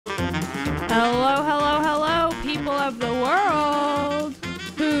Hello, hello, hello, people of the world.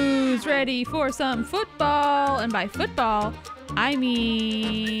 Who's ready for some football? And by football, I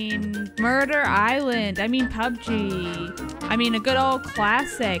mean Murder Island. I mean PUBG. I mean a good old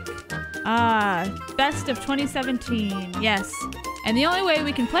classic. Best of 2017. Yes. And the only way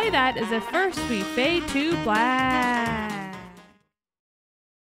we can play that is if first we fade to black.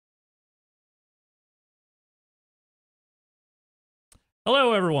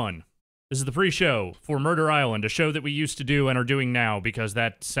 Hello, everyone. This is the pre-show for Murder Island, a show that we used to do and are doing now because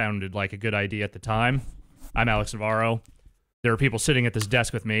that sounded like a good idea at the time. I'm Alex Navarro. There are people sitting at this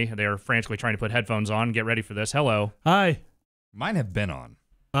desk with me. They are frantically trying to put headphones on. Get ready for this. Hello. Hi. Mine have been on.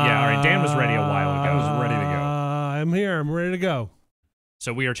 Yeah, all right. Dan was ready a while ago. I was ready to go. I'm here. I'm ready to go.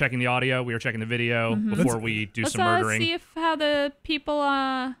 So we are checking the audio. We are checking the video before we do some murdering. Let's see how the people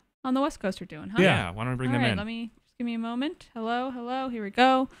on the West Coast are doing, huh? Yeah, why don't we bring them in? Let me just give me a moment. Hello, hello. Here we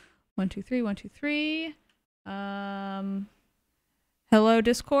go. 1, 2, 3. 1, 2, 3. Hello,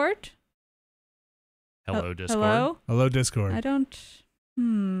 Discord. Hello, Discord. Hello. Hello, Discord. I don't.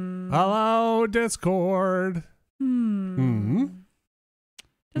 Hello, Discord. Doesn't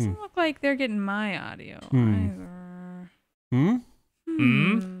look like they're getting my audio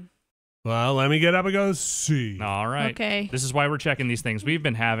either. Well, let me get up and go see. All right. Okay. This is why we're checking these things. We've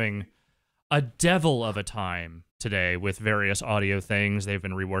been having a devil of a time today with various audio things. They've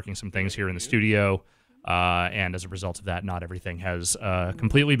been reworking some things here in the studio. And as a result of that, not everything has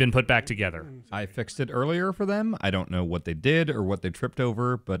completely been put back together. I fixed it earlier for them. I don't know what they did or what they tripped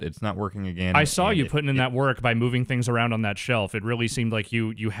over, but it's not working again. I saw you putting in that work by moving things around on that shelf. It really seemed like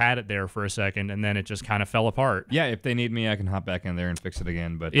you had it there for a second, and then it just kind of fell apart. Yeah, if they need me, I can hop back in there and fix it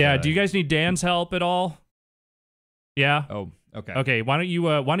again. But yeah, do you guys need Dan's help at all? Yeah. Oh, okay. Okay. Why don't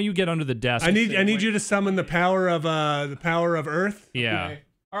you get under the desk? I need you to summon the power of Earth. Yeah. Okay.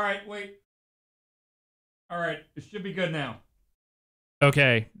 All right, wait. All right, it should be good now.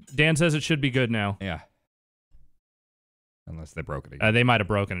 Okay. Dan says it should be good now. Yeah. Unless they broke it again. They might have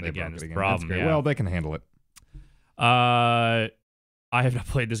broken it They again. broke Is it the again. problem. That's great. Yeah. Well, they can handle it. I have not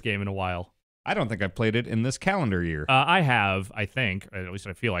played this game in a while. I don't think I've played it in this calendar year. I have, I think. At least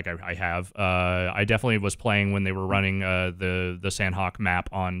I feel like I have. I definitely was playing when they were running the Sandhawk map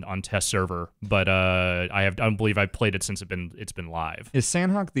on test server, but I don't believe I've played it since it's been live. Is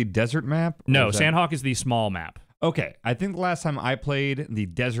Sandhawk the desert map? No, Sandhawk is the small map. Okay, I think the last time I played, the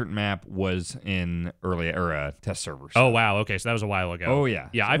desert map was in early era test servers. Oh wow, okay, so that was a while ago. Oh yeah.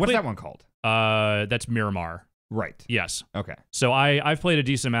 Yeah. So what's that one called? That's Miramar. Right. Yes. Okay. So I've played a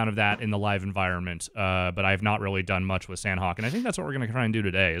decent amount of that in the live environment, but I've not really done much with Sandhawk, and I think that's what we're going to try and do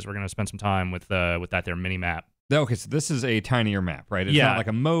today. Is we're going to spend some time with that there mini map. Okay, so this is a tinier map, right? It's not like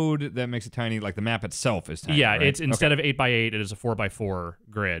a mode that makes it tiny. Like the map itself is tiny. Yeah, right? it's instead of 8x8, it is a 4x4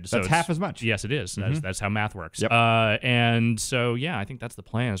 grid. So that's half as much. Yes, it is. That's how math works. Yep. And so yeah, I think that's the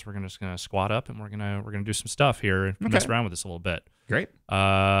plan. Is we're just gonna squat up and we're gonna do some stuff here and mess around with this a little bit. Great.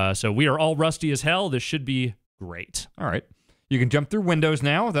 So we are all rusty as hell. This should be great. All right. You can jump through windows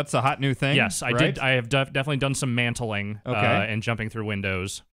now. That's a hot new thing. Yes, I right? did. I have definitely done some mantling and jumping through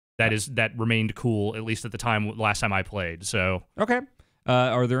windows. That remained cool, at least at the last time I played. So okay.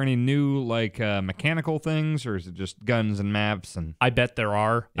 Are there any new mechanical things, or is it just guns and maps? And I bet there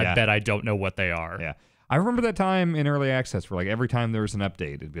are. Yeah. I bet I don't know what they are. Yeah. I remember that time in early access where every time there was an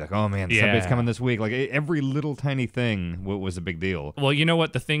update, it'd be like, oh man, this update's coming this week. Like every little tiny thing was a big deal. Well, you know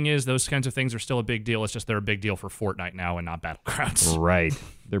what? The thing is, those kinds of things are still a big deal. It's just they're a big deal for Fortnite now and not Battlegrounds. Right.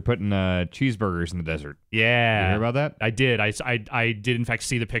 They're putting cheeseburgers in the desert. Yeah. Did you hear about that? I did. I did, in fact,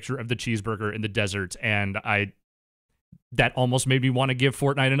 see the picture of the cheeseburger in the desert, and that almost made me want to give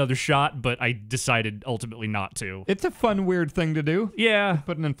Fortnite another shot, but I decided ultimately not to. It's a fun, weird thing to do. Yeah.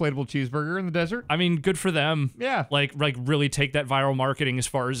 Put an inflatable cheeseburger in the desert. I mean, good for them. Yeah. Like really take that viral marketing as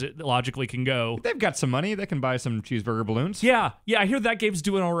far as it logically can go. They've got some money. They can buy some cheeseburger balloons. Yeah. Yeah, I hear that game's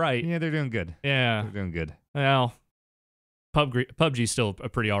doing all right. Yeah, they're doing good. Yeah. They're doing good. Well, PUBG's still a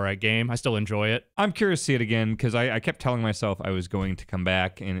pretty all right game. I still enjoy it. I'm curious to see it again because I kept telling myself I was going to come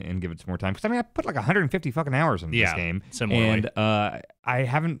back and give it some more time. Because, I mean, I put like 150 fucking hours into this game. Similarly. And I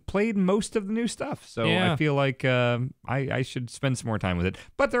haven't played most of the new stuff. So I feel like I should spend some more time with it.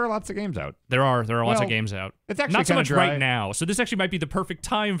 But there are lots of games out. There are lots of games out. It's actually not so much dry. right now. So this actually might be the perfect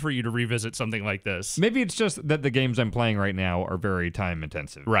time for you to revisit something like this. Maybe it's just that the games I'm playing right now are very time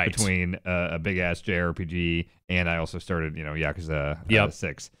intensive. Right. Between a big ass JRPG and I also started, Yakuza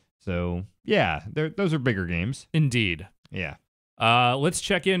 6. So yeah, those are bigger games. Indeed. Yeah. Let's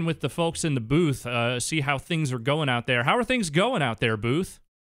check in with the folks in the booth, see how things are going out there. How are things going out there, booth?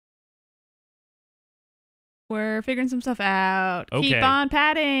 We're figuring some stuff out. Okay. Keep on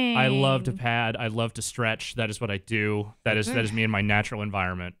padding. I love to pad. I love to stretch. That is what I do. That is me in my natural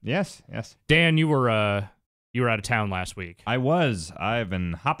environment. Yes. Dan, you were out of town last week. I was. I've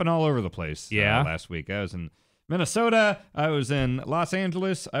been hopping all over the place. Yeah. Last week I was in Minnesota. I was in Los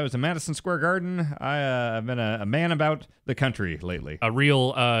Angeles. I was in Madison Square Garden. I've been a man about the country lately. A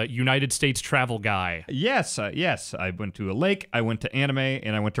real United States travel guy. Yes. I went to a lake. I went to anime,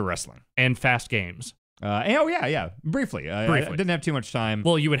 and I went to wrestling. And fast games. Yeah. Briefly. I didn't have too much time.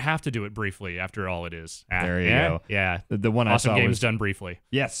 Well, you would have to do it briefly after all it is. There you go. Yeah. The one awesome I saw games was done briefly.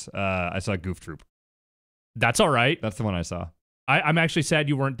 Yes. I saw Goof Troop. That's all right. That's the one I saw. I'm actually sad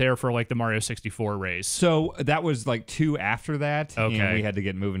you weren't there for like the Mario 64 race. So that was like 2 after that. Okay. And we had to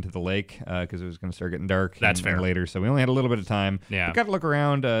get moving to the lake because it was going to start getting dark. That's fair. Later. So we only had a little bit of time. Yeah. We got to look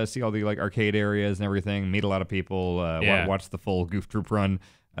around, see all the like arcade areas and everything, meet a lot of people, watch the full Goof Troop run.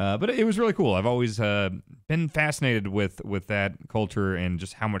 But it was really cool. I've always been fascinated with that culture and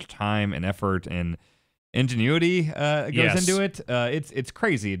just how much time and effort and ingenuity goes into it. It's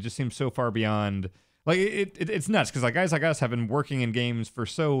crazy. It just seems so far beyond. Like it's nuts because like guys like us have been working in games for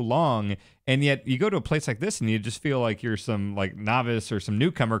so long, and yet you go to a place like this and you just feel like you're some like novice or some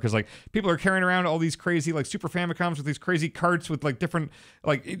newcomer because like people are carrying around all these crazy like Super Famicoms with these crazy carts with like different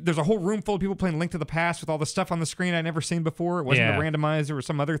there's a whole room full of people playing Link to the Past with all the stuff on the screen I'd never seen before. It wasn't a randomizer or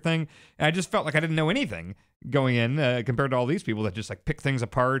some other thing, and I just felt like I didn't know anything going in compared to all these people that just like pick things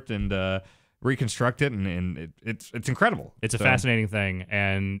apart and reconstruct it, and it's incredible. It's a fascinating thing,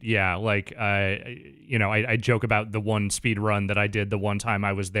 and yeah, like I joke about the one speed run that I did the one time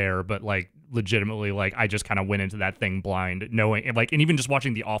I was there, but like legitimately, like I just kind of went into that thing blind, knowing like, and even just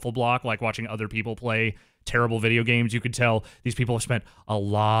watching the awful block, like watching other people play terrible video games, you could tell these people have spent a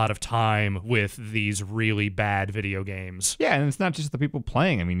lot of time with these really bad video games. Yeah, and it's not just the people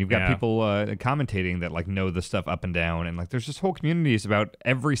playing. I mean, you've got people commentating that like know the stuff up and down, and like there's just whole communities about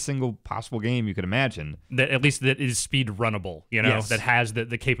every single possible game you could imagine. That at least that is speed runnable, Yes. that has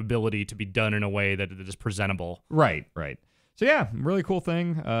the capability to be done in a way that is presentable. Right. So yeah, really cool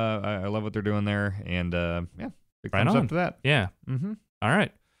thing. I love what they're doing there, and big thumbs up to that. Yeah. Mm-hmm. All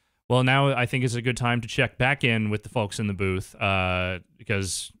right. Well, now I think is a good time to check back in with the folks in the booth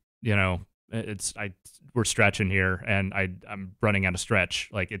because we're stretching here, and I'm running out of stretch.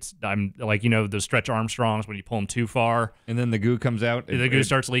 Like I'm like those Stretch Armstrongs when you pull them too far, and then the goo comes out. The goo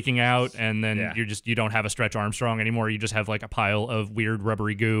starts leaking out, and then you don't have a Stretch Armstrong anymore. You just have like a pile of weird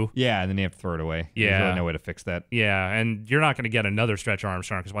rubbery goo. Yeah, and then you have to throw it away. Yeah, there's really no way to fix that. Yeah, and you're not going to get another Stretch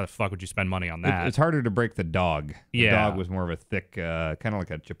Armstrong because why the fuck would you spend money on that? It's harder to break the dog. The dog was more of a thick, kind of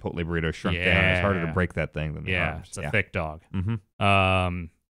like a Chipotle burrito shrunk down. It's harder to break that thing than the arms. It's a thick dog. Mm-hmm.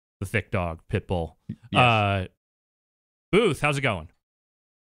 The thick dog, pit bull. Yes. Booth, how's it going?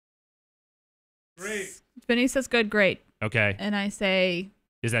 Great. Vinny says good, great. Okay. And I say,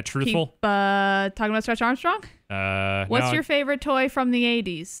 is that truthful? Keep talking about Stretch Armstrong? What's your favorite toy from the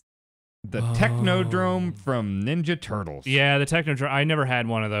 80s? The Technodrome from Ninja Turtles. Yeah, the Technodrome. I never had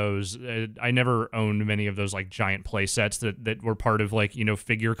one of those. I never owned many of those like giant play sets that were part of like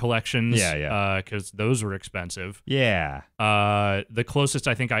figure collections. Yeah. Because those were expensive. Yeah. The closest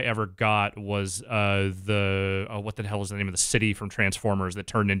I think I ever got was what the hell is the name of the city from Transformers that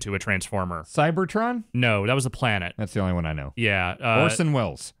turned into a Transformer? Cybertron? No, that was the planet. That's the only one I know. Yeah. Orson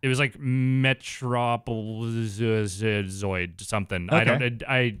Welles. It was like Metropolizoid something.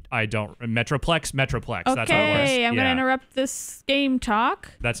 Okay. I don't. Metroplex. Okay, That's what it was. I'm going to interrupt this game talk.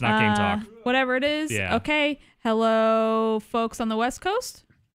 That's not game talk. Whatever it is. Yeah. Okay. Hello, folks on the West Coast.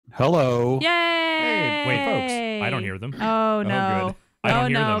 Hello. Yay! Hey, wait, folks. I don't hear them. Oh, no. Good. I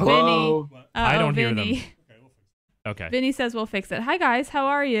don't hear them. Vinny. I don't hear them. Vinny. Okay. Vinny says we'll fix it. Hi, guys. How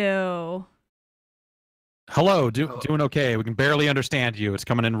are you? Hello. Doing okay. We can barely understand you. It's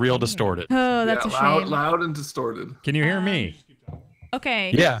coming in real distorted. Oh, that's a shame. Loud and distorted. Can you hear me?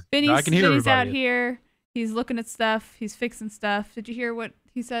 Okay. Yeah. Vinny's I can hear Vinny's out everybody. here. He's looking at stuff. He's fixing stuff. Did you hear what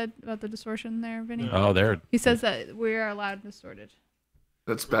he said about the distortion there, Vinny? Oh, there. He says that we are loud and distorted.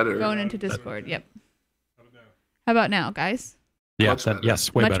 That's better. Going into Discord. Yep. How about now, guys? Yeah. Much better.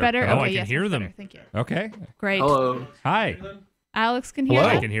 Yes. Way Much better. Oh, Okay, I can yes, hear much them. better. Thank you. Okay. Great. Hello. Hi. Alex can hear Hello?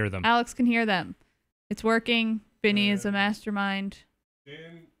 I them. can hear them. Alex can hear them. It's working. Vinny is a mastermind.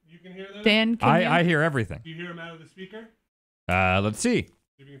 Dan, you can hear them? Dan can hear. I hear everything. Do you hear them out of the speaker? Let's see. See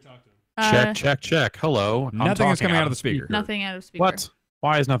if you can talk to them. Check. Hello. I'm Nothing is talking coming out of the speaker. Nothing out of speaker. What?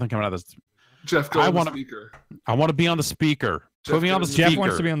 Why is nothing coming out of this? Jeff, go I on the wanna- speaker. I want to be on the speaker. Jeff, Put me on the Jeff speaker. Jeff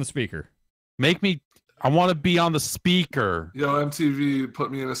wants to be on the speaker. Make me. I want to be on the speaker. Yo, MTV,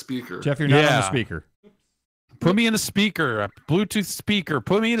 put me in a speaker. Jeff, you're not on the Yeah. speaker. Put me in a speaker, a Bluetooth speaker.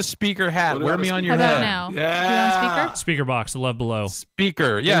 Put me in a speaker hat. What Wear about me a on speaker? your How about head. now? Yeah. You on speaker? Speaker box, the love below.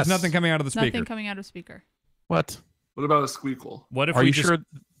 Speaker. Yes. There's nothing coming out of the speaker. Nothing coming out of speaker. What? What about a squeakle? What if Are we you just, sure?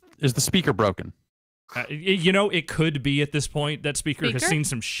 Is the speaker broken? You know, it could be at this point. That speaker has Speaker? seen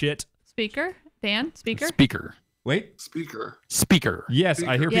some shit. Speaker? Dan? Speaker? Speaker. Wait. Speaker. Speaker. Yes,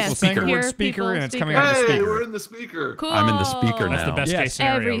 I hear people Yes, saying the hear word speaker, people and it's speaker. coming out of the Hey, speaker. we're in the speaker. Cool. I'm in the speaker That's the now. best Yes. case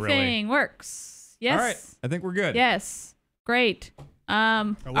scenario, Everything works. Yes. All right, I think we're good. Yes. Great. I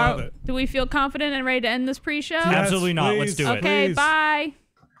love it. Do we feel confident and ready to end this pre-show? Absolutely not. Let's please. do it. Okay, Please. bye.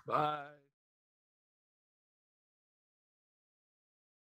 Bye.